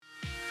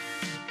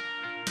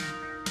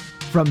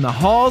From the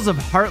halls of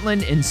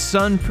Heartland in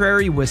Sun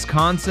Prairie,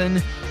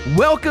 Wisconsin,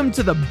 welcome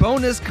to the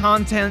Bonus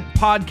Content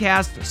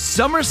Podcast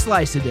Summer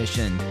Slice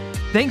Edition.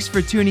 Thanks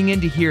for tuning in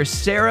to hear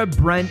Sarah,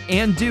 Brent,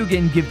 and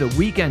Dugan give the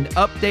weekend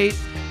update,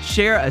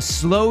 share a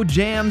slow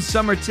jam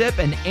summer tip,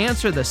 and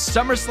answer the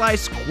Summer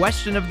Slice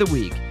question of the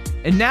week.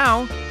 And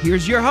now,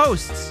 here's your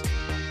hosts.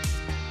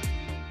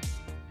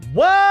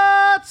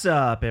 What's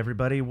up,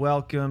 everybody?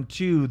 Welcome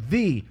to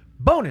the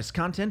Bonus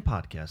Content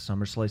Podcast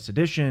Summer Slice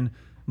Edition.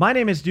 My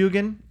name is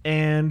Dugan,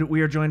 and we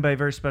are joined by a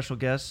very special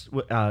guest.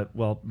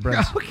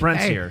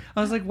 Brent's here.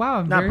 I was like, wow,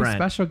 I'm Not very Brent.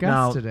 special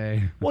guest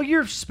today. Well,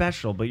 you're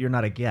special, but you're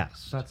not a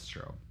guest. That's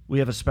true. We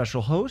have a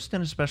special host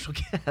and a special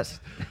guest.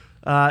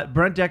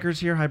 Brent Decker's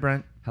here. Hi,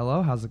 Brent.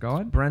 Hello, how's it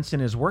going? Brent's in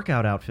his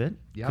workout outfit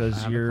Yep, because I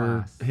have a you're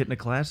class. hitting a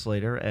class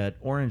later at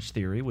Orange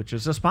Theory, which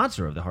is a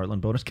sponsor of the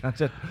Heartland Bonus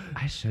Content.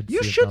 I should.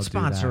 You see if should they'll do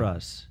sponsor that.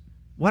 us.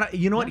 What?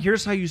 You know what?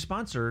 Here's how you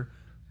sponsor.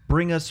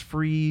 Bring us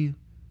free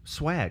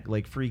swag,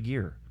 like free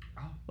gear.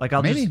 Like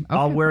I'll Maybe.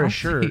 I'll Okay, wear a I'll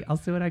shirt. see. I'll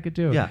see what I could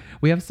do. Yeah.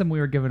 We have some we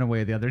were giving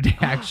away the other day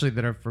actually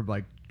that are from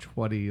like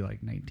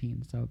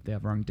 2019, so they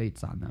have wrong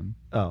dates on them.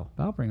 Oh.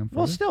 But I'll bring them for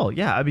Well, you. still,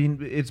 yeah. I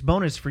mean, it's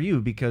bonus for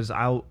you because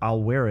I'll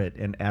wear it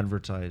and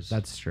advertise.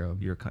 That's true.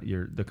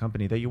 your the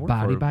company that you work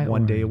Body for by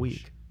one day a Orange.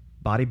 week.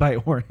 Body by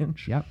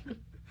Orange. Yep.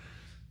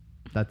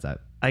 That's it.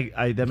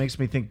 I that makes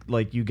me think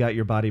like you got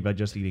your body by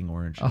just eating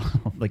orange. Oh,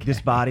 Like this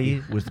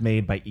body was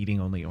made by eating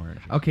only orange.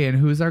 Okay, and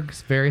who's our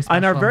very special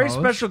And our very host?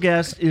 special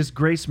guest is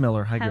Grace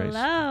Miller. Hi, Grace.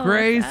 Hello.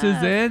 Grace what's is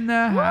up? in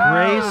the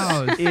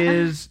house.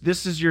 Grace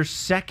this is your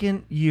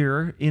second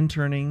year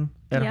interning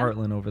at Yep.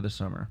 Heartland over the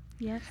summer.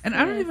 Yes. And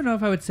I don't even know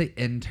if I would say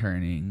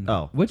interning.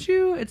 Oh. Would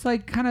you? It's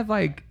like kind of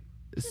like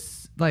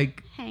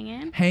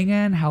hanging.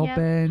 hanging,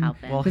 helping.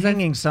 helping. Well, 'Cause I-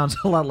 hanging sounds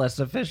a lot less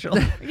official.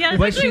 Yeah, it's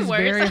But actually she's worse.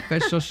 very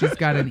official. She's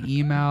got an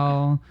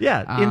email.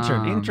 Yeah,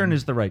 intern. Um, Intern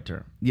is the right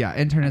term. Yeah,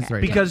 intern is the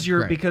right Because term. you're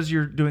Great. because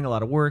you're doing a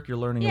lot of work, you're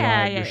learning a Yeah, lot,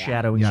 yeah, you're yeah.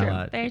 shadowing True. a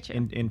lot. Very true.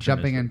 Intern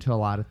jumping is the- into a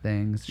lot of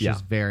things. She's Yeah.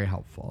 very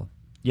helpful.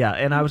 Yeah,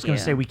 and I was going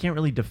to you. say we can't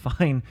really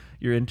define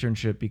your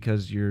internship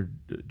because you're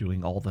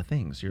doing all the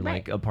things. You're Right.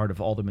 like a part of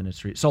all the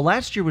ministry. So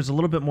last year was a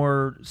little bit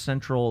more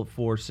central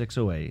for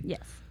 608. Yes.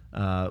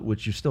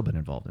 Which you've still been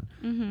involved in.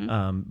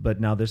 Mm-hmm. But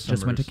now this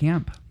Just went to summer's-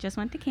 camp. Just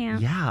went to camp.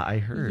 Yeah, I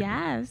heard.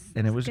 Yes.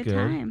 And it It's was a good.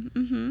 time.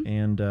 Mm-hmm.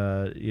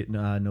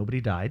 And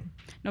nobody died.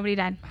 Nobody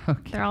died.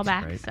 Okay, They're all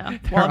back. Right. So.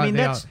 Well, I mean,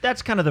 They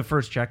that's kind of the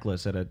first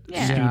checklist at a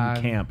Yeah. student Yeah,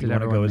 camp. did You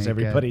want to go, everyone is make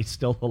it? everybody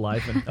still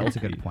alive and healthy? That's a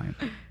good point.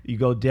 You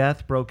go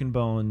death, broken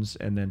bones,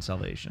 and then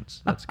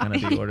salvations. That's kind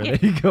of the order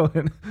that you go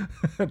in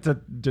to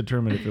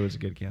determine if it was a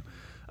good camp.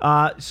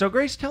 So,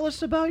 Grace, tell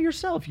us about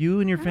yourself.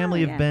 You and your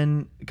family have yeah.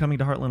 been coming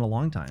to Heartland a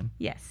long time.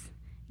 Yes.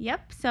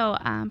 Yep. So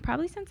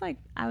probably since like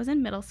I was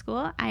in middle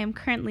school. I am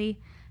currently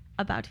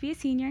about to be a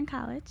senior in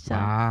college. So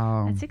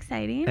Wow. that's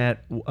exciting.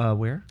 At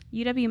where?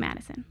 UW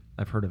Madison.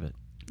 I've heard of it.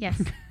 Yes.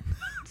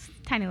 It's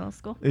a tiny little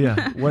school.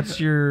 Yeah. What's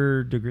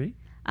your degree?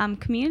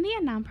 Community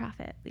and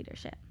nonprofit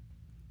leadership.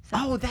 So,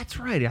 Oh, that's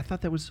right. I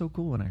thought that was so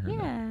cool when I heard that.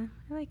 yeah,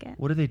 I like it.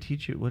 What do they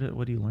teach you? What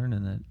do you learn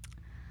in that?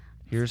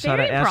 Here's how to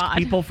very ask broad.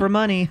 people for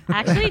money. I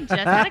actually just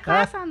had a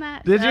class on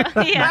that. Did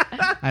so, you? Yeah.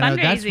 I know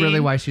that's Fundraising. really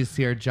why she's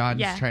here. John's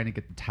Yeah. trying to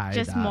get tied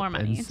Just up. more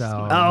money. And Just so,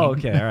 more Oh,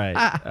 okay. All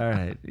right. All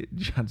right.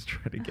 John's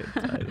trying to get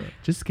tied up.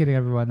 just kidding,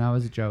 everyone. That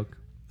was a joke.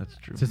 That's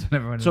true. Just want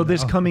everyone to So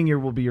this know. coming year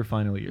will be your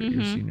final year,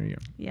 your Mhm. senior year.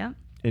 Yep.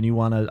 And you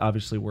want to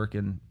obviously work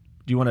in,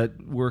 do you want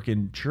to work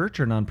in church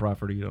or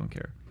nonprofit or you don't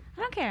care?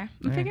 I don't care.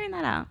 I'm Alright. figuring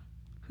that out.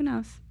 Who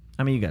knows?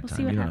 I mean, you got We'll see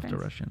time. what You don't have to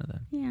happens. rush into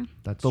that. Yeah.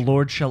 That's The true.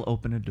 Lord shall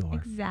open a door.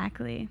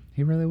 Exactly.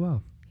 He really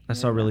will. I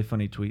saw a really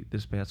funny tweet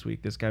this past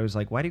week. This guy was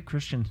like, why do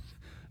Christians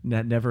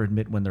never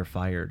admit when they're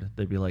fired?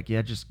 They'd be like,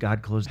 yeah, just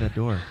God closed that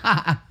door.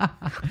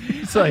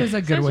 It's like, That is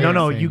a good way no, of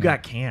no, saying you it.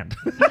 got canned.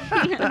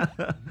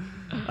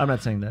 I'm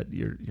not saying that.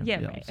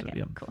 Yeah, right. so, Okay,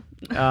 yeah.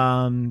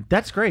 cool.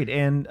 That's great.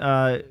 And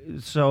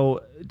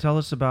so tell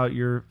us about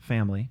your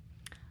family.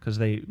 Because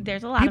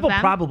There's a lot people of them.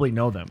 probably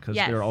know them because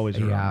Yes. they're always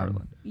around Yeah.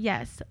 Heartland.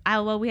 Yes.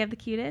 Well, we have the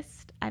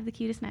cutest. I have the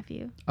cutest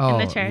nephew Oh,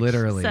 in the church.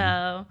 literally.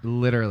 So,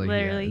 Literally,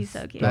 Literally, he he's is.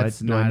 so cute. That's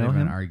Do I not know even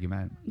him? an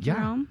argument. Yeah,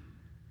 Jerome.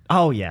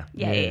 Oh yeah,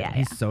 Yeah.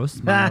 he's so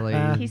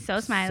smiley. He's so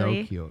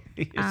smiley. So cute.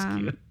 He is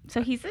cute.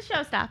 So he's the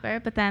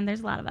showstopper, but then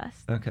there's a lot of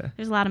us. Okay,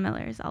 There's a lot of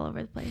Millers all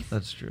over the place.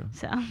 that's true.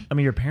 So, I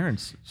mean, your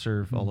parents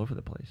serve all over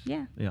the place.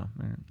 yeah. Yeah. All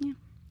right. Yeah.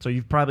 So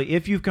you've probably,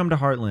 if you've come to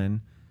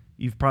Heartland,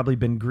 you've probably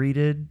been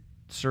greeted,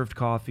 served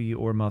coffee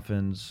or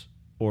muffins,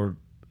 or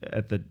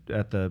at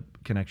the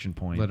connection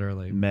point,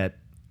 Literally. met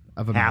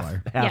Of a half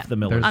Miller. Yeah. the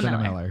Millers. There's A been a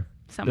Miller. Miller.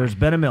 Somewhere. There's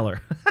been a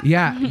Miller.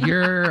 Yeah,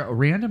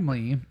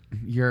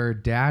 your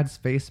dad's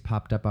face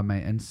popped up on my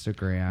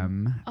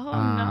Instagram. Oh,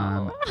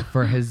 no.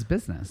 For his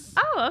business.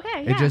 Oh,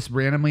 okay. Yeah. It just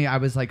randomly, I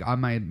was like on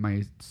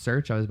my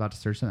search, I was about to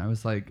search and I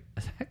was like,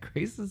 is that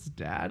Grace's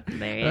dad?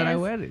 There he and I is.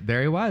 went,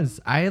 there he was.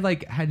 I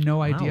like had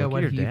no idea look at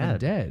what your he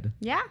dad. even did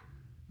yeah.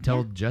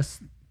 till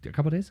just a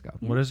couple days ago.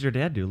 What does your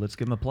dad do? Let's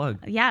give him a plug.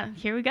 Yeah,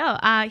 here we go.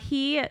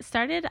 He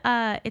started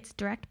it's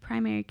direct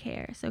primary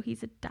care, so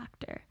he's a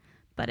doctor,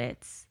 but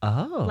it's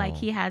Oh. like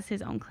he has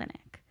his own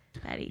clinic.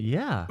 Betty.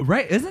 Yeah.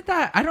 Right? Isn't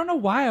that? I don't know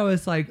why I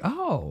was like,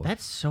 oh,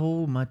 That's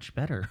so much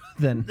better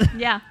than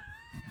Yeah,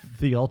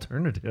 the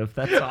alternative.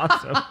 That's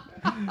awesome.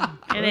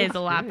 it is a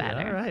lot Great.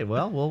 better. All right.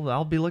 Well,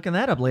 I'll be looking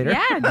that up later.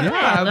 Yeah, good.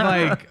 yeah. I'm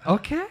like,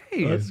 okay,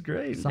 That's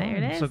great. There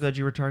it I'm so is. glad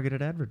you were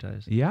targeted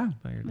advertising. yeah.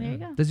 By your There you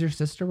dad. go. Does your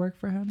sister work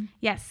for him?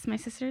 Yes, my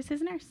sister is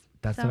his nurse.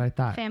 That's So, what I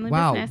thought. Family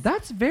wow, business.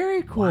 that's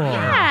very cool.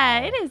 Yeah,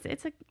 it is.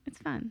 It's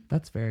fun.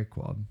 That's very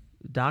cool.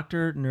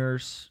 Doctor,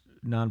 nurse,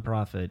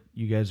 nonprofit.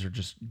 You guys are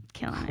just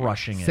Killing it.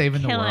 crushing it.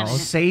 Saving the Killing world. it.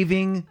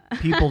 Saving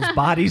people's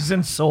bodies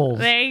and souls.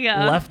 There you go.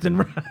 Left and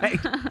right.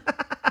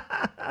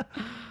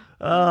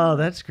 Oh,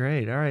 that's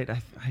great. All right.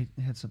 I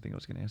had something I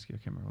was going to ask you.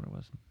 I can't remember what it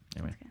was.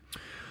 Anyway.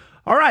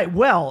 All right.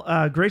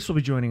 Well, Grace will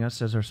be joining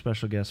us as our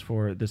special guest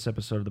for this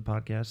episode of the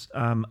podcast.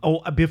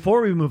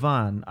 Before we move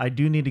on, I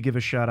do need to give a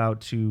shout out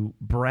to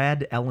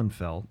Brad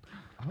Ellenfeld,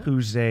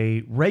 who's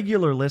a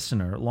regular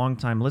listener,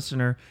 longtime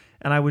listener.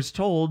 And I was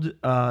told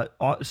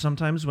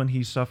sometimes when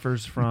he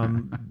suffers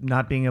from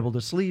not being able to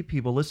sleep, he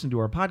will listen to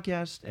our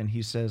podcast, and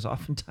he says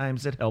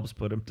oftentimes it helps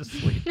put him to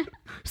sleep.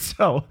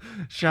 So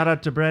shout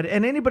out to Brad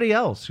and anybody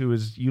else who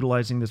is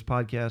utilizing this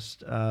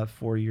podcast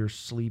for your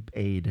sleep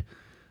aid.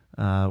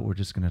 We're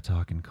just going to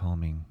talk in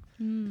calming,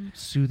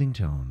 soothing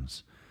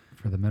tones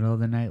For the middle of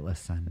the night,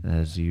 listen.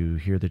 as you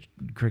hear the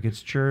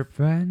crickets chirp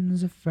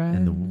Friends of friends.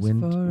 and the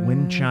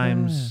wind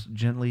chimes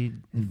gently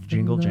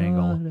jingle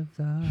jangle.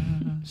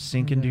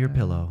 Sink into your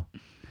pillow.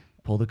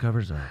 Pull the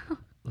covers up.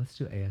 Let's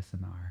do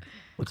ASMR.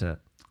 What's that?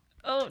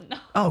 Oh no.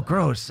 Oh,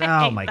 gross. I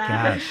Oh, hate my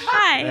that. gosh.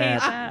 I hate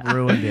That that.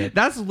 ruined it.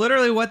 That's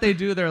literally what they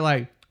do. They're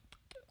like,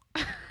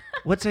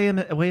 What's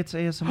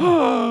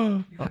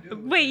ASMR?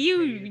 Wait,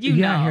 you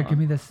yeah, know. here, give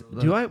me this.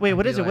 Do I? Wait,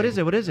 what I'd is be it? What like- is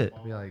it? What is it?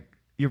 I'll be like,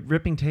 You're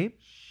ripping tape?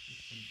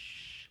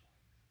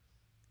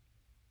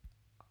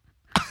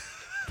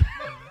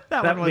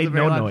 That one made wasn't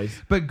no very loud.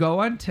 noise. But go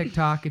on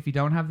TikTok. If you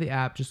don't have the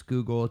app, just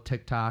Google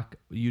TikTok,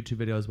 YouTube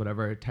videos,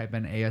 whatever. Type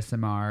in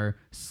ASMR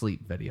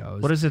sleep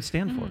videos. What does it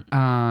stand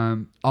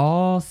for?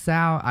 All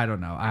sound. I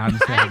don't know. I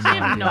honestly have, actually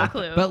have no no idea.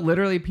 clue. But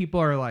literally, people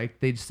are like,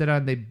 they sit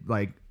on, they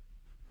like,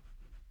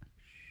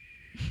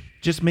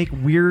 Just make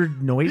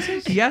weird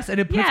noises? yes, and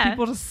it puts Yeah.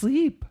 people to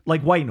sleep.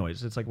 Like white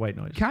noise. It's like white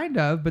noise. Kind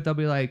of, but they'll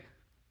be like,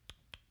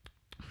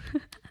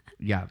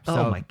 yeah.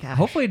 So Oh my gosh.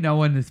 hopefully, no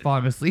one is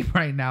falling asleep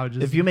right now.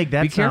 Just If you make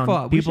that be careful.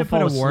 sound, We people should put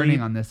fall a warning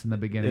asleep on this in the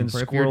beginning. and For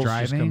if you're squirrels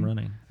just come driving,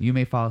 running. you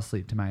may fall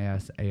asleep to my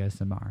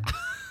ASMR.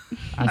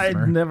 I'd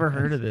ASMR. never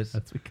heard of this.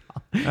 That's what we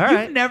call it. All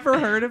right. You've never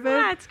heard of it?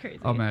 That's crazy.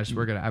 Oh my gosh,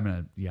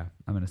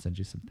 I'm gonna send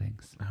you some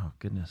things. Oh,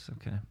 goodness.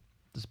 Okay.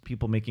 Just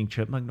people making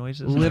chipmunk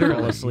noises? Literally,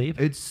 Fall asleep?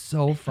 It's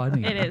so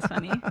funny. It is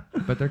funny.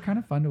 but they're kind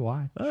of fun to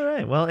watch. All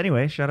right. Well,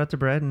 anyway, shout out to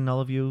Brad and all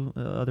of you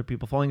other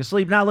people falling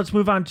asleep. Now let's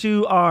move on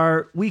to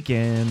our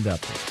weekend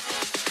update.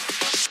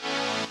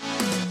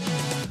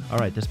 All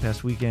right. This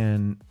past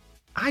weekend,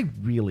 I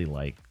really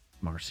like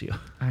Marcio.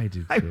 I do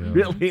too. I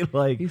really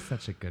like. He's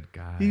such a good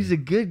guy. He's a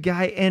good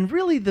guy, and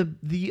really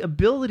the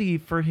ability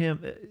for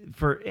him,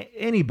 for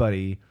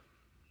anybody,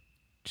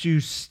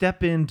 to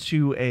step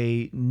into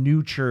a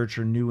new church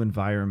or new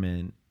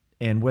environment,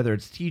 and whether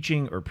it's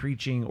teaching or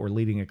preaching or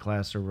leading a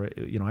class, or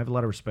I have a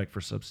lot of respect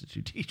for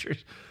substitute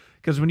teachers,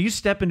 because when you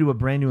step into a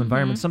brand new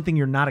environment, something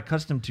you're not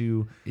accustomed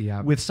to, Yeah.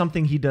 with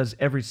something he does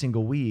every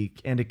single week,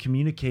 and to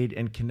communicate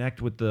and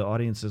connect with the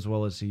audience as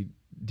well as he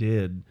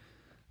did,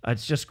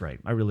 it's just great.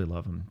 I really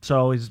love him.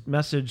 So his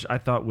message I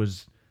thought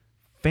was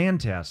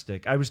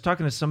fantastic. I was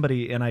talking to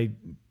somebody and I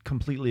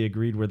completely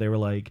agreed, where they were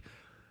like,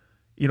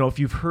 if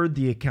you've heard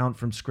the account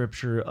from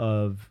Scripture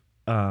of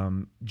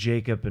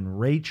Jacob and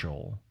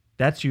Rachel,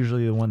 that's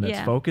usually the one that's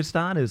Yeah. focused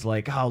on, is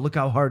like, oh, look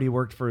how hard he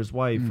worked for his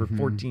wife for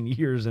 14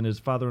 years and his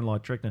father-in-law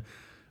tricked him.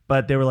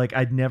 But they were like,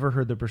 I'd never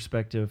heard the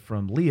perspective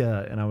from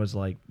Leah. And I was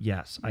like,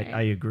 yes, Right.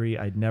 I agree.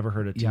 I'd never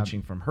heard a Yeah.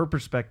 teaching from her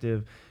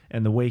perspective,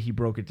 and the way he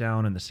broke it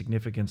down and the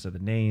significance of the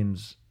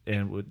names,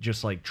 and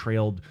just like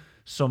trailed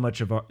so much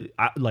of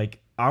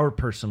our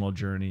personal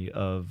journey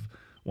of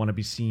want to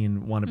be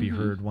seen, want to be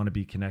heard, want to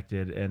be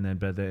connected. And then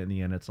but in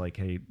the end, it's like,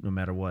 hey, no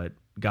matter what,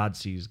 God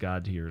sees,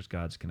 God hears,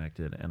 God's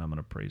connected, and I'm going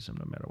to praise him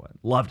no matter what.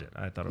 Loved it.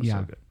 I thought it was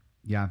so good.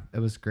 Yeah, it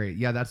was great.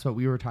 Yeah, that's what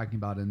we were talking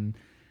about in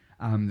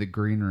the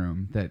green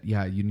room. That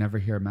you never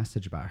hear a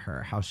message about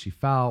her, how she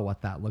felt,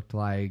 what that looked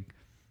like.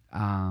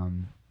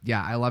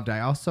 Yeah, I loved it.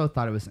 I also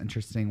thought it was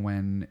interesting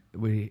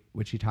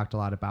which he talked a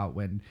lot about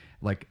when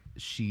like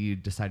she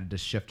decided to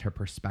shift her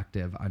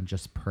perspective on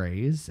just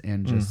praise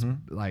and just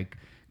like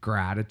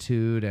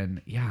gratitude,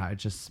 and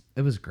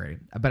it was great.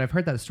 But I've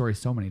heard that story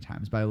so many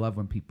times, but I love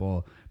when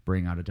people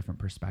bring out a different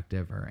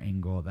perspective or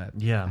angle that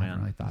I haven't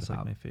really thought That's about.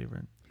 like my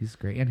favorite. He's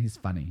great, and he's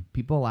funny.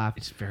 People laugh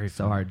It's very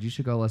so funny. hard. You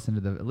should go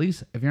listen to at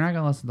least if you're not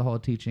going to listen to the whole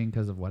teaching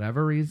because of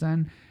whatever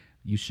reason,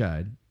 you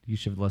should. You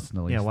should listen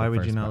to at least Yeah, why the would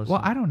you first not part. listen?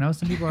 Well, I don't know.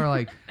 Some people are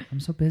like, I'm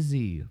so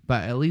busy.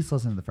 But at least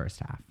listen to the first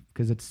half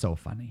because it's so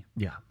funny.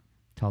 Yeah.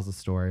 Tells a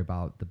story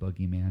about the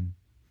boogeyman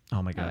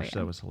Oh my gosh,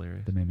 yeah. that was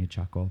hilarious. that made me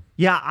chuckle.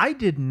 Yeah, I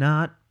did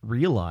not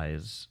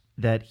realize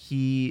that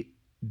he.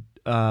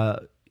 I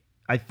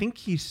think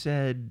he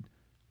said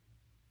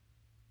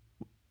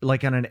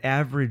like on an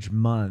average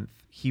month,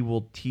 he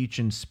will teach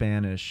in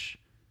Spanish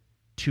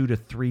 2 to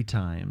 3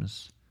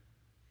 times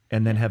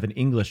and then have an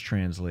English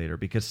translator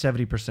because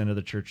 70% of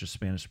the church is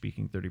Spanish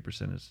speaking,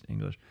 30% is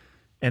English.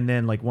 And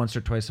then like once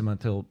or twice a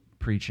month, he'll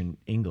preach in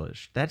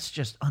English. That's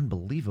just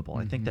unbelievable.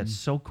 I think that's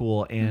so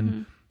cool.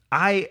 And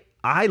I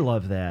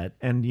love that.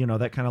 And, you know,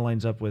 that kind of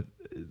lines up with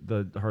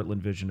the Heartland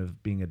vision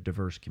of being a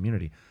diverse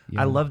community.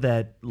 I love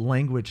that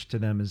language to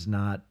them is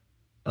not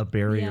a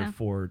barrier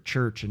for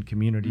church and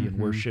community and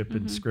worship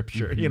and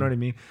scripture. You know what I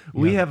mean?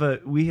 We have a,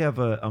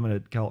 I'm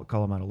going to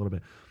call them out a little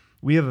bit.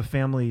 We have a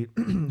family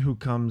who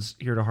comes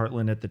here to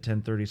Heartland at the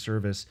 10:30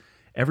 service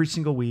every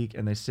single week,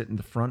 and they sit in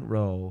the front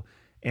row.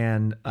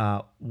 And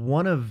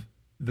one of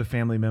the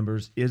family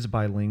members is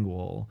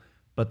bilingual,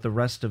 but the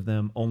rest of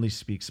them only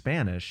speak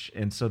Spanish.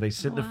 And so they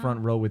sit in the front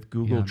row with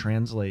Google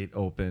Translate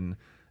open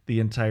the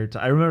entire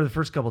time. I remember the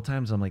first couple of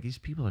times, I'm like, these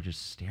people are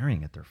just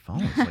staring at their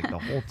phones like the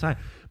whole time.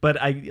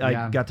 But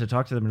I got to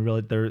talk to them and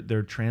realize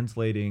they're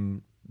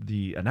translating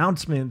the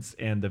announcements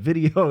and the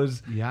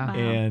videos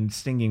and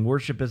singing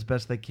worship as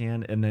best they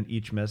can, and then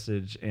each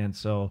message. And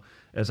so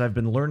as I've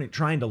been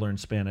trying to learn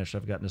Spanish,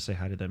 I've gotten to say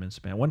hi to them in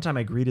Spanish. One time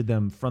I greeted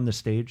them from the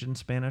stage in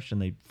Spanish and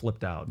they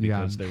flipped out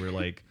because they were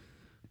like,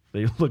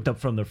 they looked up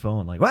from their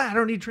phone like, well, I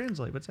don't need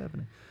translate. What's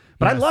happening?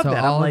 But I love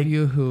that. All of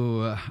you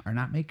who are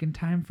not making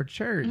time for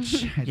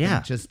church, I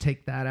think just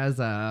take that as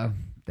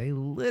they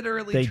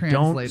literally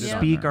don't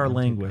speak our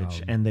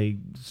language, and they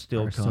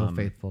still come so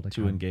faithful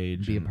to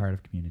engage, be a part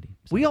of community.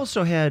 So.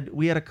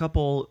 We had a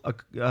couple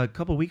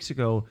weeks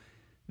ago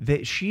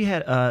that she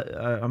had.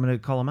 I'm going to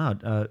call them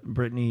out,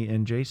 Brittany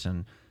and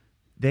Jason.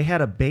 They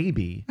had a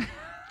baby.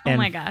 Oh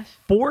my gosh!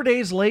 4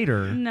 days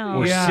later,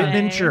 we're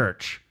sitting in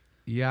church.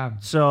 Yeah.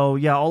 So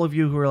all of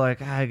you who are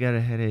like, I got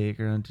a headache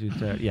or I'm too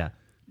tired. Yeah.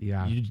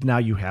 Now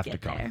you have to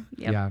come.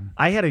 Yep. Yeah.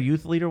 I had a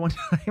youth leader one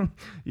time.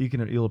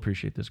 You'll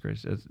appreciate this,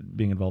 Grace, as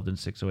being involved in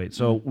 608.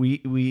 So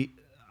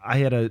I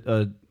had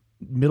a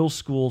middle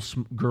school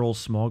girls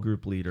small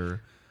group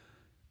leader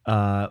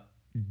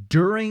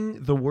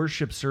during the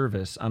worship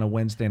service on a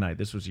Wednesday night.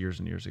 This was years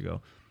and years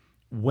ago.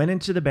 Went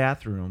into the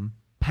bathroom,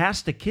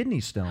 passed a kidney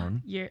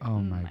stone. Oh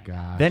my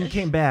God. Then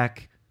came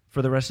back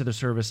for the rest of the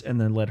service and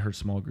then led her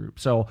small group.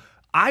 So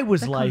I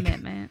was like,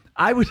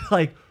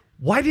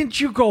 why didn't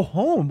you go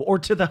home or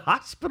to the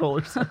hospital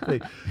or something?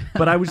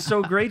 But I was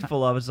so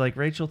grateful. I was like,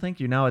 Rachel,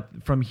 thank you. Now,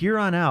 from here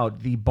on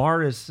out, the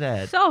bar is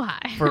set so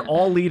high for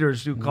all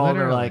leaders who call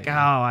her like, oh,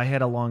 I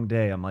had a long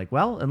day. I'm like,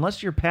 well,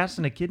 unless you're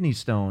passing a kidney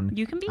stone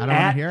you can be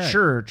at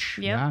church,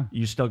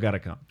 you still got to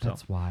come.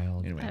 That's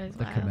wild. Anyway, that is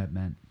the wild.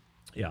 Commitment.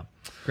 Yeah.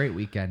 Great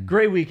weekend.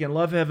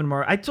 Love having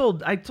I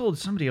told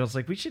somebody, I was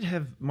like, we should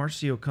have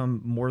Marcio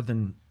come more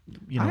than,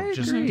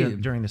 just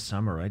during the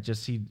summer. I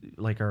just see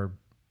like our...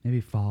 Maybe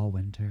fall,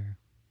 winter,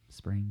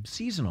 spring.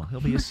 Seasonal.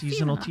 He'll be a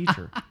seasonal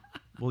teacher.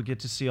 We'll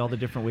get to see all the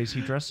different ways he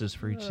dresses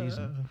for each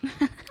season.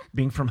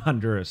 Being from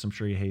Honduras, I'm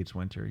sure he hates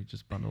winter. He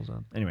just bundles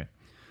up. Anyway,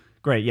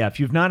 great. Yeah, if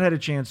you've not had a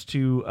chance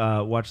to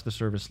watch the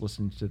service,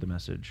 listen to the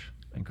message.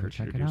 I encourage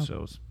you to do so.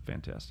 It was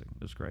fantastic.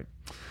 It was great.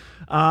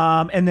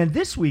 And then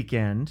this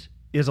weekend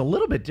is a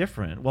little bit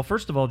different. Well,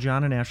 first of all,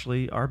 John and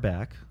Ashley are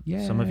back.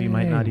 Yay. Some of you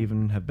might not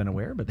even have been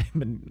aware, but they've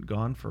been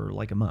gone for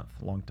like a month,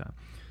 a long time.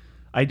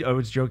 I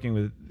was joking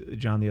with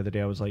John the other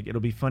day. I was like,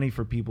 it'll be funny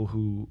for people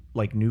who,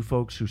 like new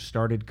folks who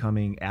started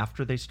coming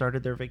after they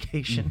started their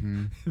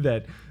vacation,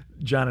 that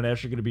John and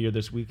Ash are going to be here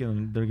this weekend,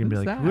 and they're going to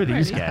be like, who are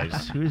these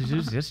guys?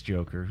 Who's this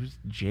joker? Who's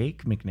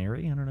Jake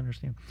McNary? I don't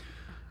understand.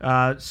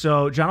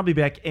 So John will be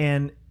back,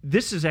 and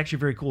this is actually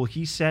very cool.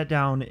 He sat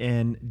down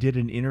and did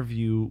an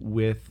interview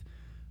with,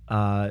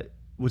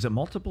 was it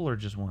multiple or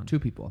just one? 2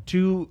 people.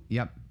 2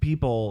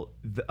 people,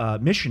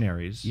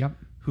 missionaries. Yep.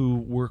 Who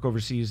work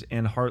overseas,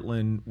 and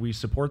Heartland, we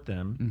support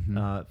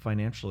them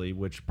financially,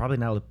 which probably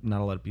not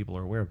a lot of people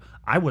are aware of.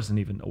 I wasn't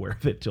even aware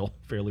of it till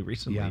fairly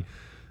recently.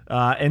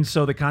 Yeah. And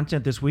so the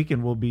content this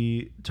weekend will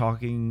be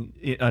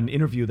an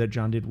interview that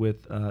John did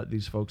with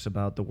these folks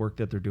about the work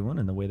that they're doing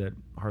and the way that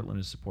Heartland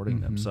is supporting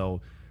them.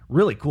 So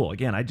really cool.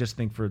 Again, I just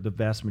think for the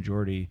vast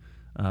majority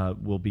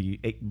will be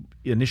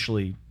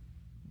initially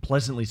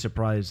pleasantly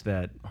surprised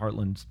that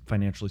Heartland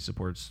financially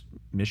supports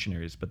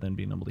missionaries, but then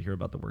being able to hear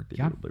about the work they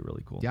do will be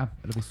really cool. Yeah,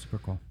 it'll be super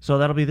cool. So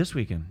that'll be this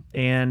weekend,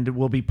 and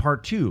will be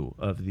part 2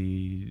 of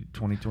the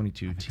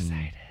 2022 team.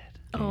 Excited.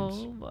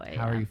 Oh boy!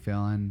 How are you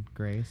feeling,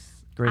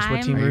 Grace? Grace,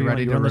 what team are you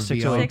ready to reveal? the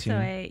 608 team?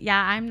 608.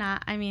 Yeah, I'm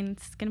not. I mean,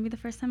 it's gonna be the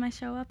first time I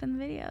show up in the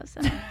video,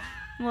 so I'm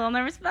a little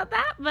nervous about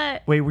that.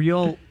 But wait, were you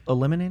all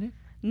eliminated?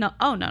 No.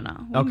 Oh no.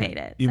 We made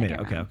it. You made it.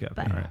 Okay.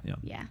 But, All right.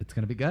 Yeah. It's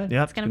gonna be good.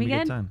 Yeah, it's gonna be good. A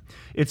good time.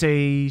 It's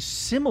a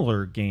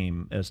similar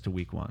game as to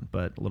week 1,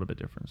 but a little bit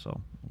different.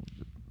 So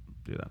we'll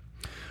do that.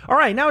 All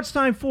right. Now it's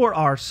time for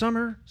our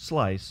Summer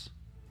Slice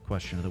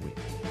question of the week.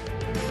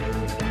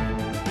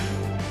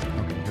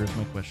 Okay. Here's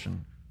my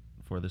question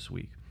for this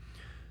week.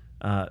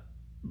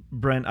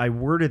 Brent, I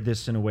worded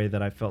this in a way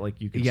that I felt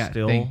like you could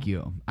still. Thank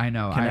you. I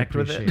know. Connect I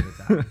appreciated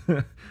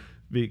that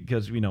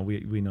because we know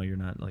you're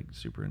not like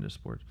super into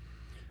sports.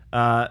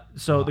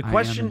 So the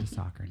question. I am into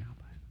soccer now,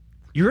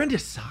 You're into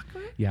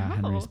soccer? Yeah, Oh.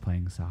 Henry's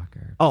playing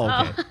soccer.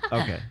 Oh, okay.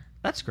 Okay.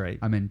 That's great.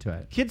 I'm into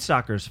it. Kid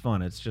soccer is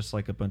fun. It's just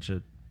like a bunch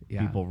of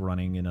Yeah. people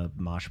running in a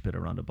mosh pit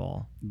around a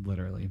ball.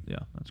 Literally. Yeah,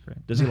 that's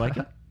great. Does he like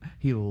it?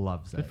 He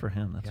loves it. Good for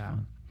him. That's yeah.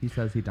 fun. He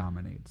says he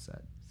dominates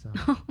it. So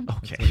Okay.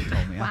 that's what he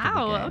told me after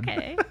the Wow.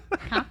 game.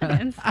 Okay.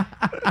 Confidence.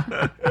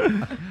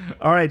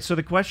 All right. So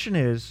the question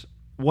is,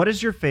 what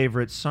is your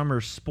favorite summer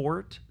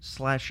sport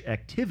 /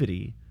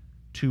 activity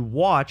to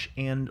watch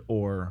and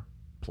or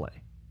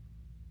play?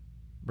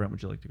 Brent,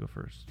 would you like to go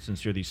first,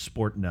 since you're the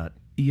sport nut?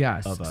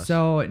 Yes. Of us.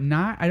 So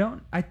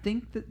I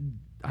think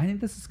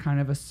this is kind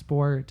of a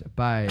sport,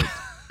 but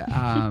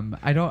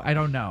I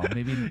don't know.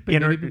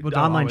 Maybe people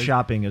don't online always,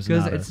 shopping is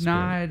because not it's a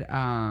sport.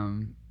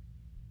 not.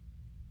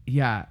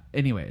 Yeah.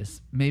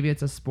 Anyways, maybe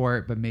it's a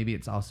sport, but maybe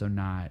it's also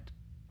not.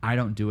 I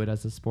don't do it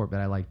as a sport, but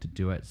I like to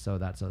do it. So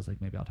that's, I was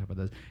like, maybe I'll talk about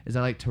this. Is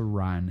I like to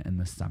run in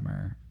the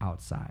summer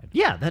outside.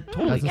 Yeah, that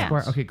totally That's a yeah.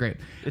 sport. Okay, great.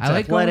 It's I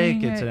like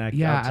athletic, Going, it's an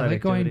yeah, outside I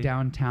like going activity.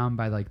 downtown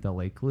by like the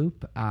lake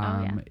loop.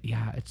 yeah.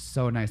 Yeah, it's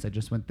so nice. I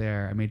just went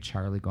there. I made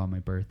Charlie go on my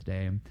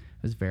birthday. It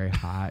was very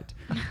hot.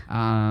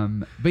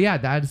 But yeah,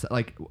 that's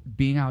like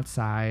being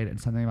outside, and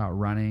something about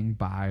running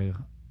by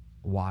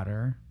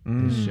water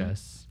is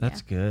just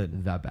That's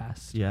good. the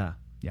best. Yeah.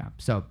 Yeah.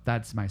 So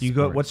that's my. Do you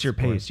go? sport- What's your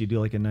sport. pace? You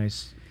do like a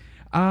nice.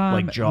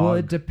 Like jog? Well,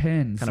 it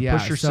depends. Kinda yeah.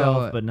 push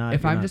yourself, so but not-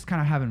 If you're I'm not- just kind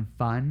of having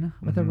fun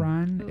with a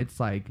run, Ooh. it's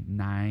like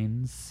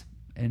 9s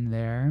in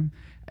there.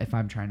 If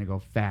I'm trying to go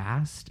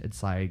fast,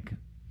 it's like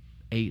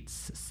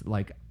 8s,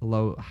 like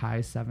high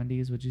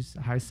 70s. Would you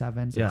high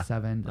 7s, Yeah, like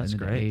 7, that's and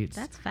then great. 8s.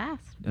 That's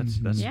fast. That's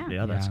Mhm.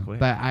 yeah, that's quick.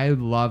 But I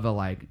love a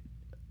like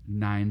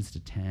 9s to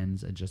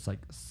 10s and just like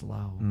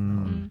slow,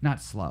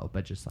 not slow,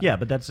 but just like Yeah,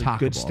 but that's a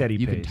good talkable. steady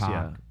You pace, can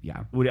talk.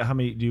 Yeah. How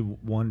many do you?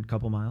 One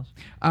couple miles?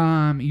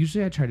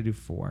 Usually I try to do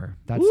 4.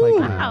 That's Ooh,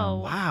 like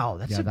wow,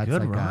 that's a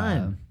good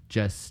run.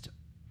 Just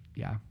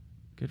yeah.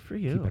 Good for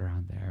Keep you. it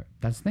around there.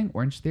 That's the thing.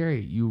 Orange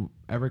Theory,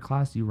 every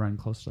class you run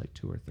close to like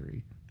 2 or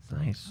 3. So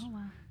Nice. Oh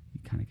wow.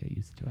 you kind of get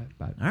used to it.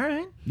 But All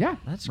right, yeah,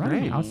 That's running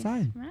great.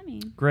 outside.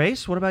 Running.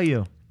 Grace. What about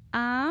you?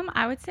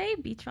 I would say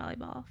beach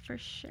volleyball for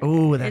sure.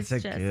 Oh, that's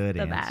It's a just good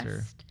the answer.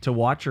 Best. To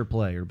watch or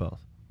play or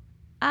both?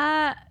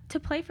 To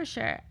play for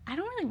sure. I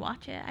don't really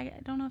watch it. I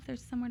don't know if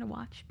there's somewhere to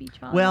watch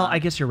beach volleyball. Well, I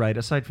guess you're right.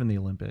 Aside from the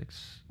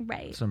Olympics,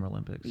 Right. Summer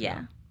Olympics.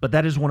 Yeah. But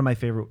that is one of my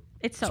favorite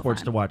It's so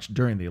sports fun. to watch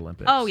during the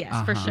Olympics. Oh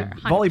yes, for Uh-huh. sure.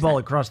 100%. Volleyball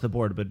across the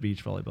board, but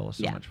beach volleyball is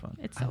so Yeah, much fun.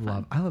 It's so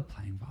fun. I love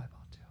playing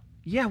volleyball too.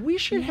 Yeah, we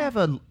should have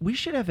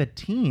a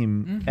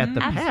team at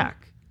the Absolutely.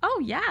 Pack.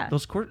 Oh yeah.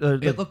 Those It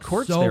the looked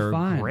courts so there are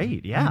fun.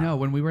 great. Yeah, I know.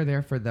 When we were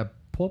there for the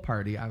pool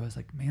party, I was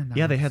like, man, that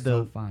Yeah, they looks had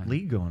so the fun.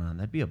 league going on.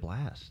 That'd be a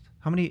blast.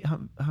 How many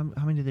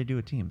did they do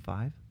a team?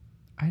 5?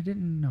 I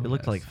didn't know. It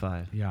looked like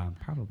 5. Yeah,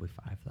 probably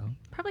 5 though.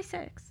 Probably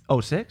 6. Oh,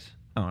 6?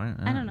 Oh, I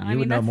I don't know. You I mean,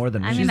 would know that's- more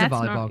than me. I mean, She's a that's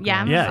volleyball girl.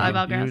 Yeah, I'm yeah, a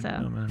volleyball you girl. would So,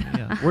 know, man.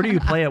 Yeah. Where do you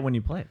play it when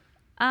you play it?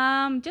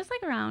 just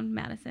like around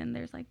Madison,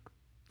 there's like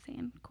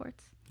sand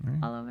courts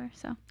all over.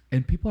 So.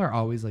 And people are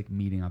always like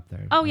meeting up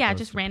there. Oh like, yeah, those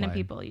just to random play.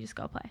 people. You just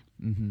go play.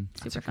 Mm-hmm.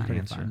 That's Super a good fun.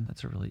 answer. Fun.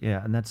 That's a really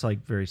and that's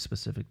like very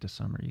specific to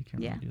summer. You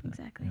can't Yeah, really do that.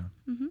 exactly.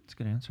 Yeah. Mm-hmm. That's a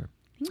good answer.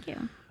 Thank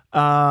you.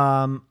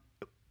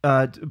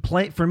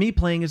 For me,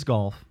 playing is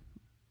golf.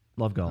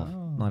 Love golf.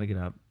 Oh. A lot to get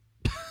up.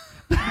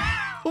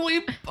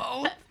 We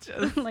both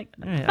just. Like,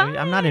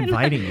 I'm not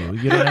inviting you.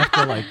 You don't have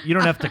to You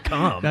don't have to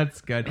come. That's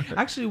good.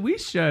 Actually,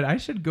 I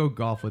should go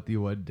golf with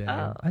you one day.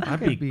 Oh. I think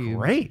That'd it'd be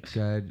great.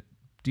 Good.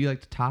 Do you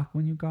like to talk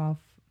when you golf?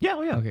 Yeah.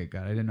 Oh, yeah. Okay,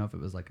 good. I didn't know if it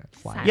was like a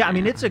quiet. Yeah, I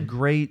mean, it's a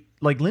great,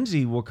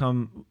 Lindsay will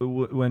come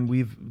when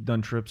we've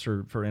done trips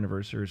or for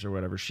anniversaries or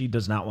whatever. She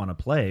does not want to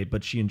play,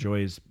 but she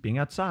enjoys being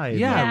outside.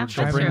 Yeah,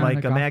 She'll for bring sure. like On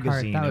a the golf cart,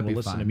 magazine that and would we'll be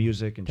listen to fun.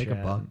 music and Take chat.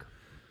 a book.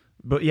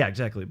 But yeah,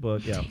 exactly.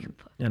 Book, yeah. Take a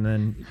book. And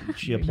then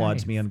she Very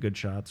applauds nice. me on good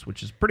shots,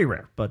 which is pretty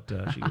rare, but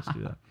she gets to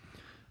do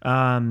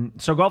that.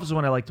 So golf is the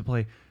one I like to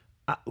play.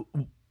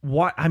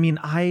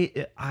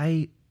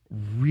 I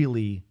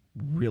really,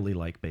 really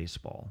like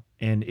baseball,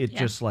 and it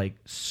just like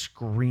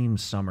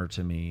screams summer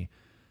to me.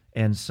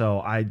 And so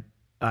I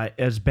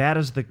as bad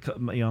as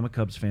I'm a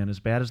Cubs fan. As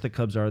bad as the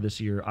Cubs are this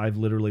year, I've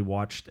literally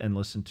watched and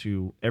listened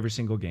to every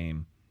single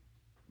game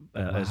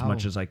as Wow.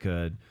 much as I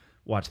could.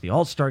 Watch the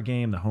All-Star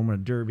game, the Home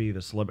Run Derby,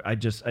 the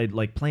celebrity. I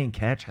like playing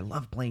catch. I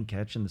love playing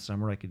catch in the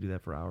summer. I could do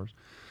that for hours.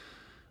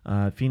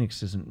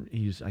 Phoenix isn't.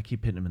 I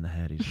keep hitting him in the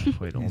head. He's not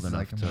quite old He's enough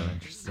like, I'm to. not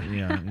interested.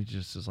 Yeah, he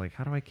just is like,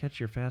 how do I catch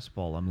your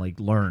fastball? I'm like,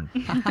 learn.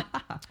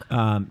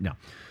 No.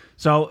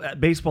 So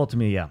baseball to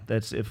me, yeah,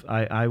 that's if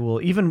I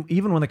will even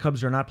when the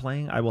Cubs are not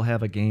playing, I will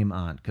have a game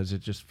on because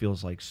it just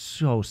feels like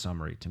so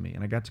summery to me.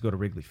 And I got to go to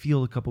Wrigley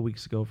Field a couple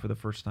weeks ago for the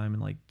first time in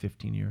like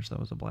 15 years. That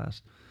was a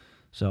blast.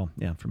 So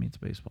yeah, for me it's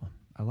baseball.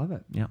 I love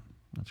it. Yeah,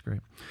 that's great.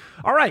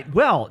 All right.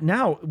 Well,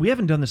 now we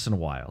haven't done this in a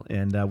while,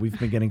 and we've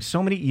been getting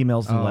so many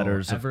emails and Oh,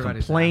 letters of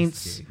everybody's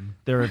complaints. asking.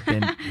 There have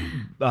been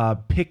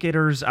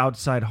picketers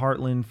outside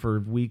Heartland for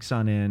weeks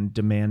on end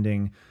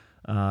demanding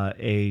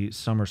a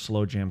summer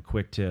slow jam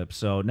quick tip.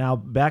 So now,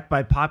 back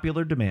by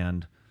popular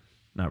demand,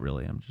 not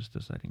really. I'm just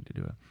deciding to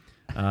do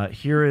it.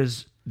 Here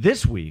is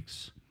this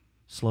week's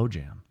Slow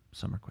jam,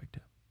 summer quick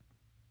tip.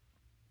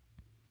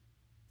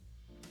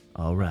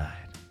 All right.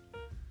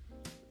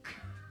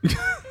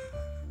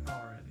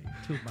 Already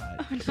too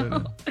much. Oh,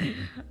 no.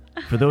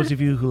 For those of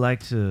you who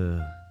like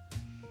to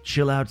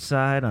chill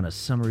outside on a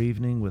summer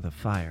evening with a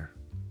fire,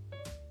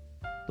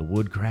 the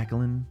wood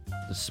crackling,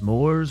 the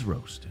s'mores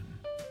roasting,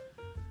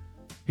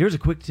 here's a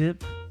quick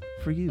tip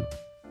for you.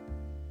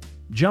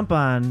 Jump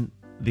on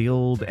the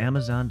old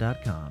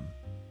Amazon.com,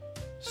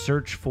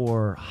 search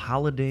for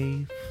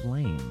holiday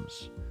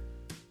flames,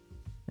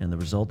 and the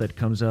result that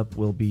comes up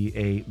will be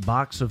a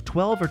box of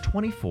 12 or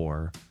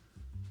 24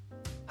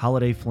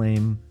 holiday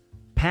flame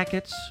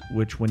packets,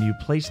 which when you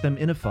place them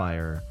in a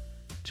fire,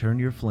 turn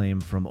your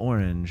flame from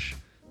orange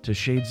to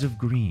shades of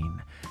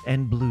green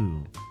and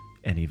blue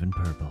and even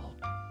purple.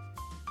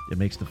 It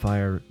makes the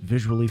fire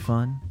visually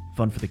fun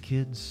for the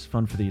kids,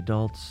 fun for the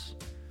adults.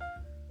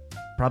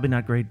 Probably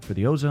not great for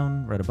the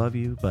ozone right above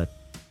you, but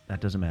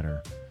that doesn't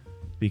matter,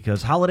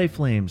 because Holiday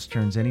Flames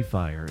turns any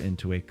fire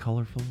into a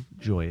colorful,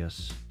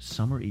 joyous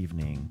summer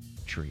evening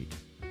treat.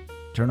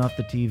 Turn off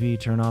the TV,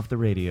 turn off the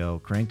radio,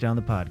 crank down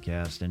the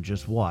podcast, and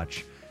just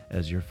watch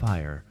as your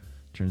fire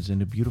turns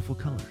into beautiful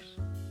colors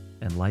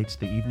and lights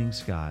the evening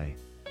sky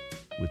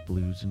with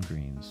blues and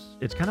greens.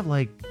 It's kind of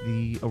like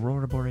the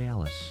Aurora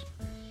Borealis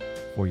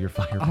for your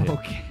fire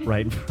pit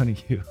right in front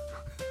of you.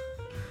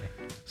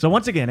 So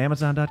once again,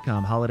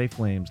 Amazon.com, Holiday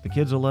Flames. The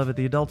kids will love it.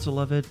 The adults will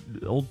love it.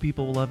 Old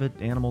people will love it.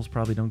 Animals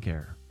probably don't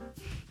care.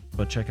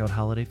 But check out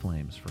Holiday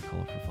Flames for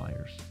colorful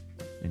fires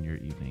in your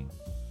evening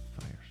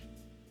fires.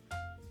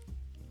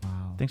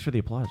 Wow. Thanks for the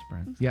applause,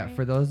 Brent. Yeah,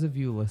 for those of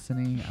you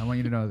listening, I want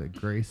you to know that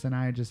Grace and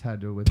I just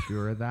had to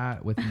withdraw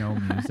that with no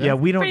music. Yeah,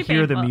 we don't Pretty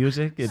hear the painful.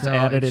 music. It's So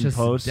added it's in just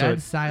post. So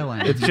dead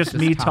silent. it's just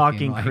me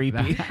talking like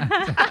creepy.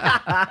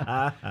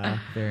 that.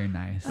 Very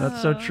nice.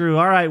 That's so true.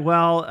 All right.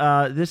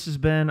 Well, this has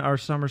been our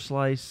Summer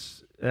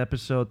Slice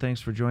episode.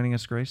 Thanks for joining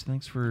us, Grace.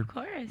 Thanks for Of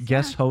course.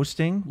 guest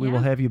hosting. We will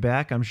Yeah. have you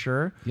back, I'm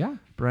sure. Yeah.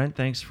 Brent,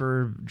 thanks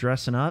for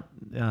dressing up.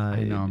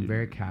 I know, I'm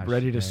very casual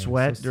Ready to today. I'm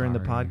sweat so during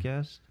the sorry.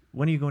 podcast.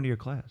 When are you going to your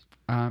class?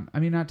 I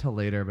mean, not till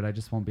later, but I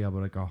just won't be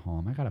able to go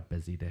home. I got a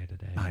busy day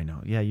today. I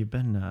know. Yeah, you've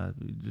been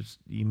just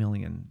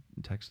emailing and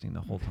texting the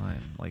whole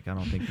time. Like, I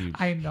don't think you've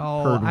I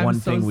know. heard I'm one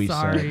so thing we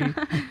sorry.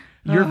 said.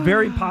 You're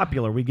very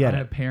popular. We get But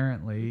it.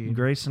 apparently.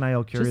 Grace and I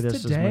will carry Just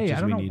this today, as much as I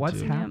don't we know need what's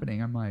to.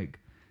 happening. I'm like,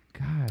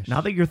 gosh.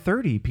 Now that you're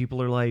 30,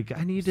 people are like,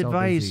 I need So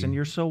advice, busy. and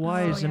you're so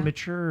wise and yeah.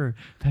 mature.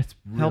 that's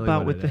help really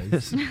out what with it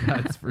is. this.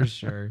 That's for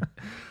sure.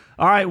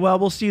 All right, well,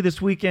 we'll see you this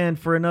weekend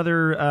for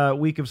another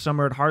week of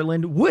summer at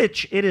Heartland,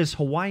 which it is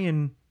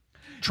Hawaiian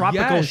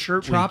tropical Yes,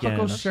 shirt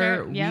tropical weekend.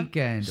 shirt Yep.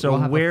 weekend. So we'll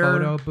have wear- a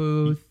photo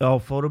booth. Oh,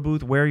 photo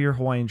booth. Wear your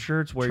Hawaiian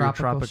shirts. Wear your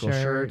Tropical tropical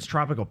shirt. shirts,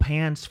 tropical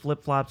pants,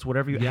 flip flops,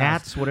 whatever you Yes.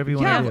 hats, whatever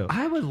you Yeah, want to do.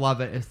 I would love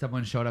it if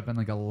someone showed up in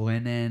like a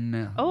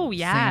linen, Oh,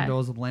 yeah.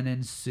 sandals,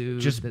 linen suit.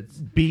 Just that's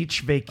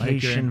beach vacation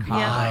like you're in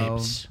Cabo.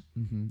 vibes.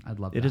 I'd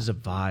love It that. is a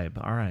vibe.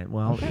 All right.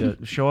 Well,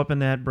 show up in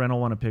that. Brent will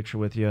want a picture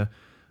with you.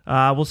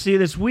 We'll see you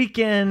this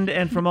weekend.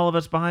 And from all of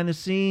us behind the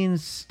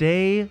scenes,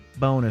 stay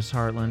bonus,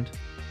 Heartland.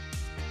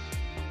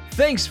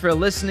 Thanks for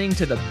listening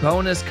to the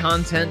Bonus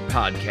Content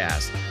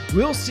Podcast.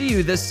 We'll see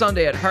you this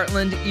Sunday at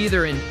Heartland,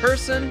 either in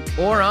person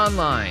or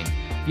online.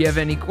 If you have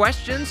any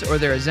questions or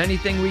there is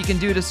anything we can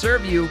do to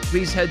serve you,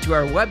 please head to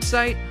our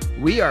website,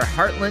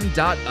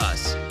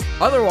 weareheartland.us.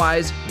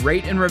 Otherwise,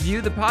 rate and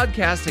review the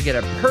podcast to get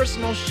a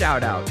personal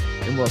shout out.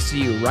 And we'll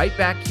see you right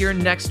back here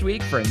next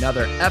week for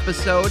another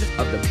episode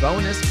of the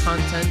Bonus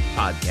Content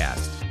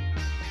Podcast.